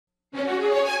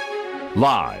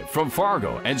Live from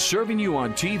Fargo and serving you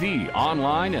on TV,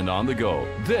 online, and on the go,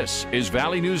 this is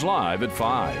Valley News Live at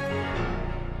 5.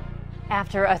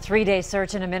 After a 3-day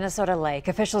search in a Minnesota lake,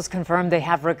 officials confirmed they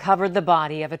have recovered the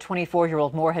body of a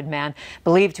 24-year-old Moorhead man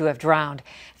believed to have drowned.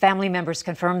 Family members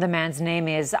confirmed the man's name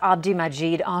is Abdi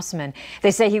Majid Osman.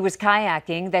 They say he was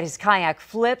kayaking, that his kayak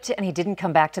flipped, and he didn't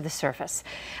come back to the surface.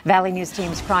 Valley News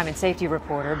Team's crime and safety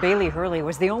reporter, Bailey Hurley,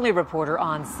 was the only reporter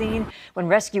on scene when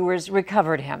rescuers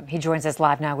recovered him. He joins us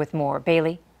live now with more.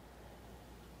 Bailey?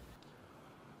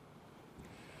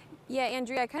 Yeah,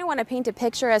 Andrea, I kind of want to paint a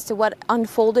picture as to what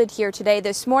unfolded here today.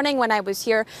 This morning when I was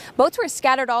here, boats were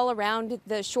scattered all around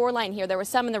the shoreline here. There were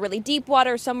some in the really deep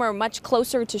water, some were much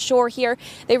closer to shore here.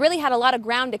 They really had a lot of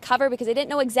ground to cover because they didn't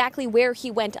know exactly where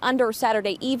he went under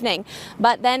Saturday evening.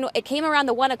 But then it came around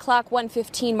the 1 o'clock,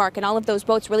 1:15 mark, and all of those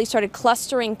boats really started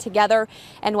clustering together.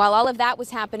 And while all of that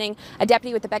was happening, a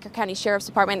deputy with the Becker County Sheriff's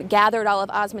Department gathered all of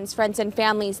Osman's friends and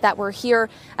families that were here,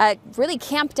 really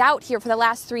camped out here for the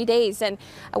last 3 days. And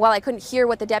while I couldn't hear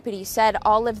what the deputy said,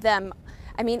 all of them,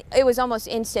 I mean, it was almost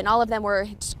instant. All of them were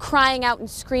just crying out and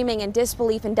screaming in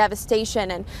disbelief and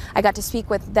devastation. And I got to speak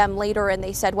with them later, and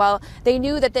they said, well, they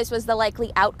knew that this was the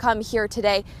likely outcome here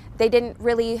today. They didn't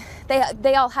really,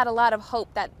 they all had a lot of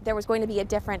hope that there was going to be a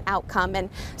different outcome. And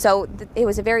so it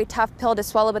was a very tough pill to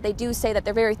swallow, but they do say that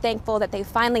they're very thankful that they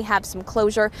finally have some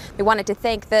closure. They wanted to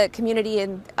thank the community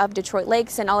of Detroit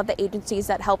Lakes and all of the agencies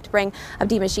that helped bring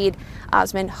Abdi Majid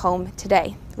Osman home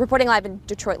today. Reporting live in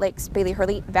Detroit Lakes, Bailey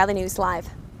Hurley, Valley News Live.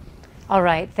 All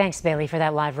right. Thanks, Bailey, for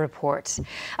that live report.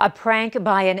 A prank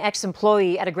by an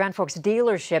ex-employee at a Grand Forks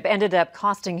dealership ended up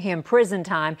costing him prison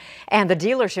time and the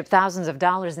dealership thousands of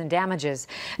dollars in damages.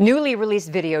 Newly released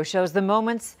video shows the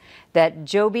moments that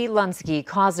Joby Lunsky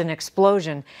caused an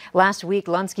explosion. Last week,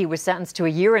 Lunsky was sentenced to a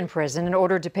year in prison in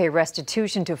order to pay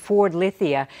restitution to Ford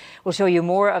Lithia. We'll show you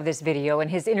more of this video and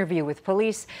his interview with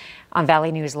police on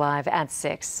Valley News Live at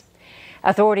 6.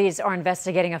 Authorities are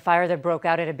investigating a fire that broke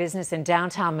out at a business in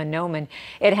downtown Mahnomen.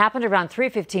 It happened around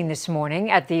 3:15 this morning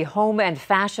at the Home and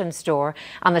Fashion store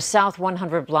on the South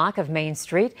 100 block of Main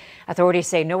Street. Authorities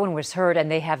say no one was hurt and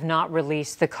they have not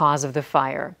released the cause of the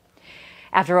fire.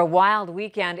 After a wild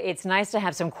weekend, it's nice to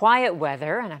have some quiet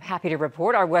weather, and I'm happy to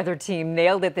report our weather team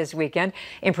nailed it this weekend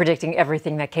in predicting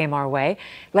everything that came our way.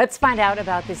 Let's find out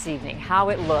about this evening, how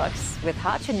it looks with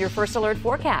Hutch and your first alert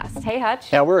forecast. Hey,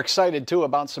 Hutch. Yeah, we're excited, too,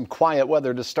 about some quiet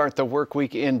weather to start the work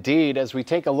week indeed. As we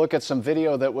take a look at some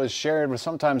video that was shared,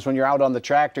 sometimes when you're out on the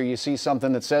tractor, you see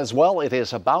something that says, well, it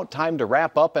is about time to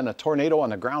wrap up, and a tornado on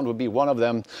the ground would be one of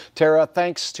them. Tara,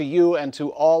 thanks to you and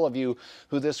to all of you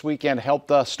who this weekend helped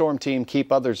the storm team keep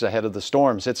others ahead of the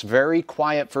storms. It's very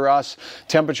quiet for us.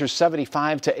 Temperatures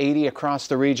 75 to 80 across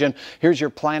the region. Here's your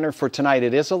planner for tonight.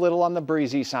 It is a little on the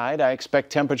breezy side. I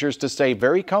expect temperatures to stay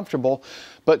very comfortable,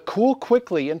 but cool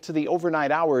quickly into the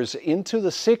overnight hours into the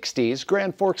 60s.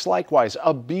 Grand Forks likewise,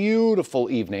 a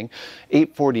beautiful evening.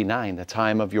 8:49, the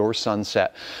time of your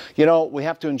sunset. You know, we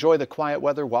have to enjoy the quiet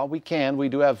weather while we can. We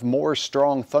do have more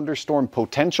strong thunderstorm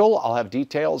potential. I'll have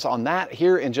details on that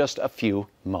here in just a few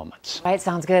moments. Right,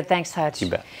 sounds good. Thanks, Hutch. You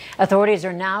bet. Authorities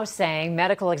are now saying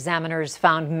medical examiners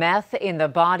found meth in the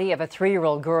body of a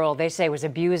 3-year-old girl they say was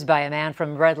abused by a man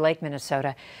from Red Lake,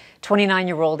 Minnesota.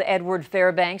 29-year-old Edward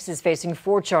Fairbanks is facing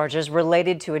 4 charges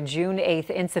related to a June 8th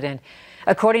incident.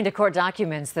 According to court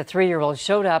documents, the 3-year-old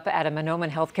showed up at a Mahnomen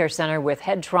Healthcare Center with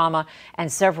head trauma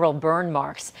and several burn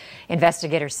marks.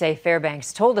 Investigators say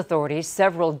Fairbanks told authorities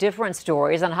several different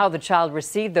stories on how the child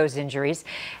received those injuries,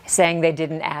 saying they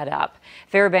didn't add up.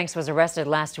 Fairbanks was arrested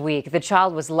last week. The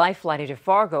child was life-flighted to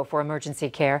Fargo for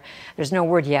emergency care. There's no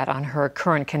word yet on her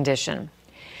current condition.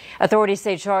 Authorities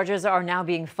say charges are now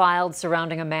being filed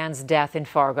surrounding a man's death in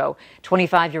Fargo.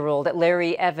 25-year-old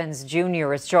Larry Evans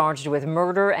Jr. is charged with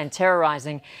murder and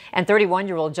terrorizing, and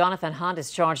 31-year-old Jonathan Hunt is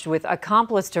charged with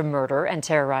accomplice to murder and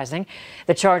terrorizing.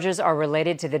 The charges are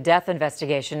related to the death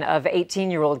investigation of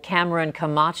 18-year-old Cameron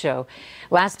Camacho.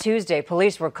 Last Tuesday,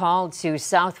 police were called to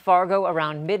South Fargo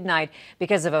around midnight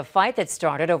because of a fight that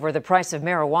started over the price of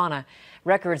marijuana.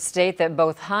 Records state that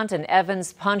both Hunt and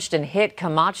Evans punched and hit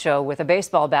Camacho with a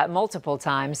baseball bat multiple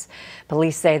times.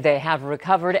 Police say they have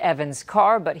recovered Evans'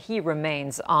 car, but he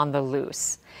remains on the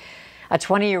loose. A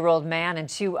 20-year-old man and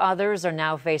 2 others are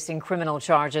now facing criminal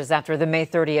charges after the May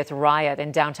 30th riot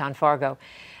in downtown Fargo.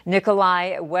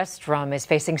 Nikolai Westrom is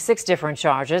facing 6 different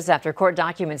charges after court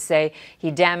documents say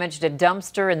he damaged a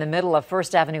dumpster in the middle of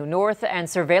First Avenue North, and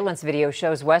surveillance video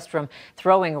shows Westrom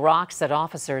throwing rocks at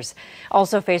officers.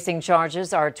 Also facing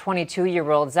charges are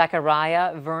 22-year-old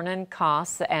Zachariah Vernon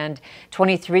Koss and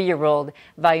 23-year-old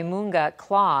Vaimunga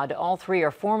Claude. All 3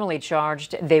 are formally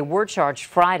charged. They were charged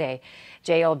Friday.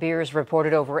 J.L. Beers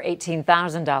reported over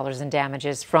 $18,000 in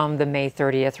damages from the May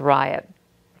 30th riot.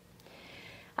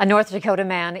 A North Dakota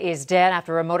man is dead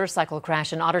after a motorcycle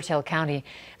crash in Otter Tail County.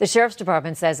 The Sheriff's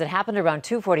Department says it happened around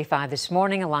 2:45 this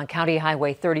morning along County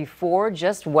Highway 34,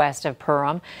 just west of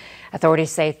Perham.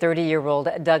 Authorities say 30-year-old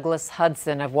Douglas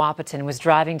Hudson of Wahpeton was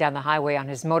driving down the highway on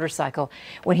his motorcycle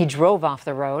when he drove off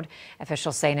the road.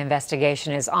 Officials say an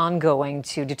investigation is ongoing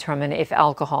to determine if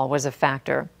alcohol was a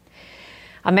factor.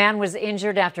 A man was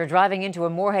injured after driving into a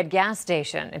Moorhead gas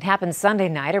station. It happened Sunday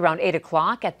night around 8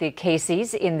 o'clock at the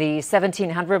Casey's in the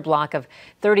 1700 block of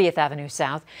 30th Avenue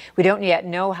South. We don't yet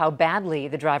know how badly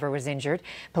the driver was injured.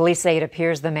 Police say it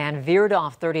appears the man veered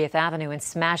off 30th Avenue and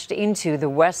smashed into the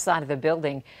west side of the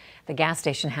building. The gas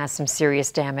station has some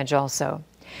serious damage also.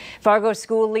 Fargo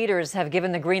school leaders have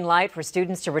given the green light for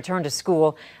students to return to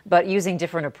school, but using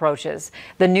different approaches.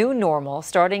 The new normal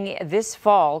starting this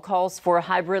fall calls for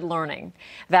hybrid learning.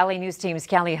 Valley News Team's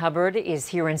Callie Hubbard is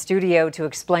here in studio to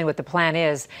explain what the plan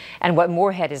is and what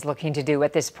Moorhead is looking to do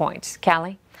at this point.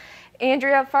 Callie?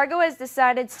 Andrea, Fargo has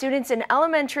decided students in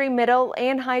elementary, middle,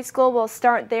 and high school will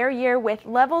start their year with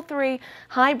Level 3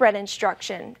 hybrid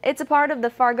instruction. It's a part of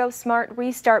the Fargo Smart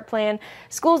Restart Plan.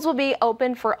 Schools will be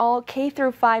open for all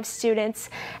K-5 students.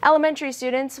 Elementary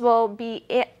students will be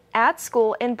at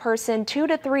school in person 2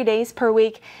 to 3 days per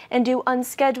week and do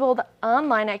unscheduled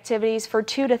online activities for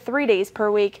 2 to 3 days per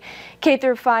week.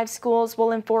 K-5 schools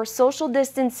will enforce social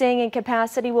distancing and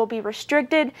capacity will be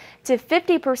restricted to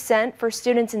 50% for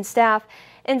students and staff.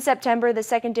 In September, the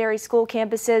secondary school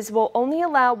campuses will only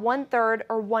allow 1/3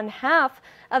 or 1/2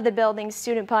 of the building's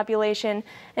student population.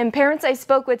 And parents I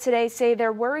spoke with today say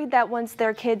they're worried that once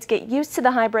their kids get used to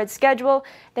the hybrid schedule,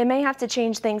 they may have to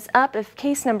change things up if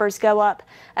case numbers go up.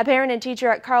 A parent and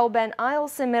teacher at Carl Ben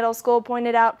Eielson Middle School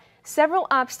pointed out several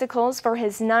obstacles for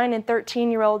his 9 and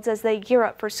 13-year-olds as they gear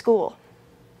up for school.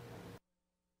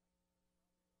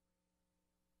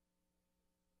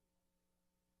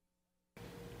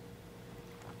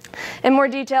 And more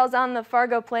details on the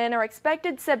Fargo plan are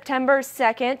expected September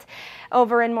 2nd.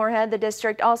 Over in Moorhead, the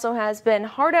district also has been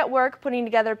hard at work putting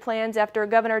together plans after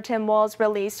Governor Tim Walz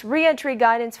released reentry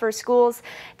guidance for schools.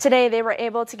 Today, they were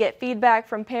able to get feedback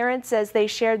from parents as they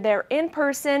shared their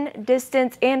in-person,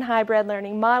 distance, and hybrid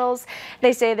learning models.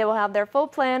 They say they will have their full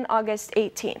plan August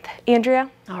 18th. Andrea?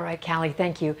 All right, Callie,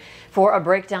 thank you. For a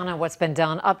breakdown on what's been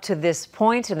done up to this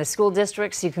point in the school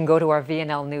districts, you can go to our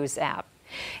VNL News app.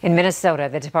 In Minnesota,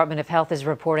 the Department of Health is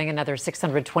reporting another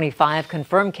 625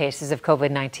 confirmed cases of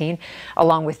COVID-19,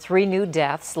 along with 3 new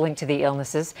deaths linked to the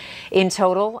illnesses. In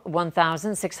total,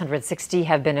 1,660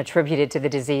 have been attributed to the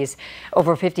disease.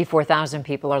 Over 54,000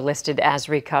 people are listed as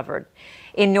recovered.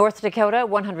 In North Dakota,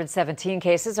 117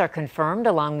 cases are confirmed,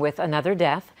 along with another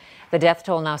death. The death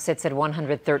toll now sits at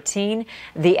 113.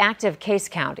 The active case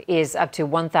count is up to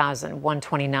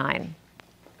 1,129.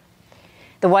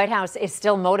 The White House is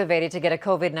still motivated to get a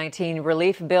COVID-19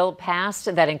 relief bill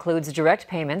passed that includes direct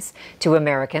payments to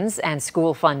Americans and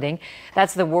school funding.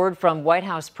 That's the word from White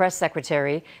House press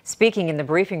secretary speaking in the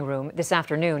briefing room this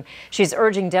afternoon. She's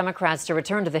urging Democrats to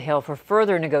return to the Hill for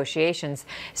further negotiations,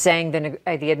 saying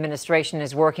the administration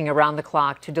is working around the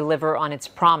clock to deliver on its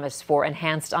promise for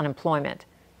enhanced unemployment.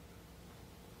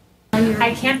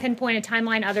 I can't pinpoint a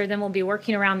timeline other than we'll be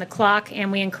working around the clock, and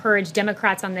we encourage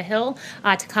Democrats on the Hill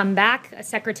to come back.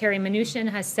 Secretary Mnuchin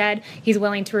has said he's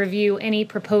willing to review any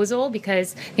proposal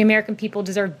because the American people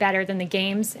deserve better than the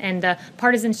games and the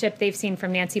partisanship they've seen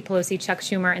from Nancy Pelosi, Chuck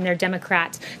Schumer, and their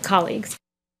Democrat colleagues.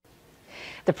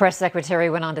 The press secretary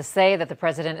went on to say that the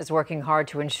president is working hard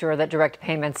to ensure that direct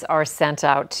payments are sent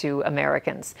out to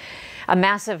Americans. A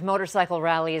massive motorcycle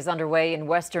rally is underway in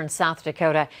western South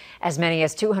Dakota. As many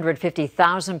as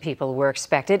 250,000 people were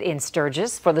expected in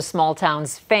Sturgis for the small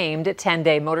town's famed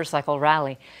 10-day motorcycle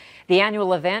rally. The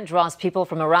annual event draws people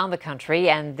from around the country,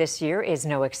 and this year is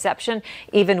no exception,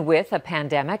 even with a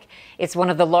pandemic. It's one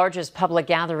of the largest public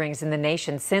gatherings in the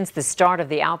nation since the start of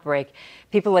the outbreak.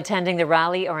 People attending the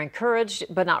rally are encouraged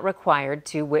but not required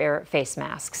to wear face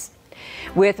masks.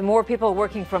 With more people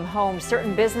working from home,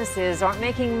 certain businesses aren't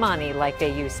making money like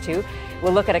they used to.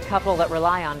 We'll look at a couple that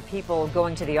rely on people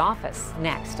going to the office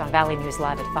next on Valley News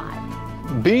Live at 5.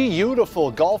 Beautiful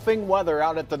golfing weather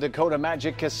out at the Dakota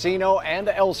Magic Casino and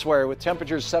elsewhere, with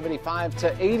temperatures 75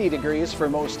 to 80 degrees for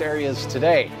most areas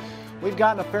today. We've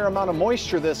gotten a fair amount of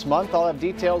moisture this month. I'll have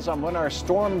details on when our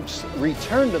storms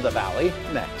return to the valley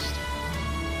next.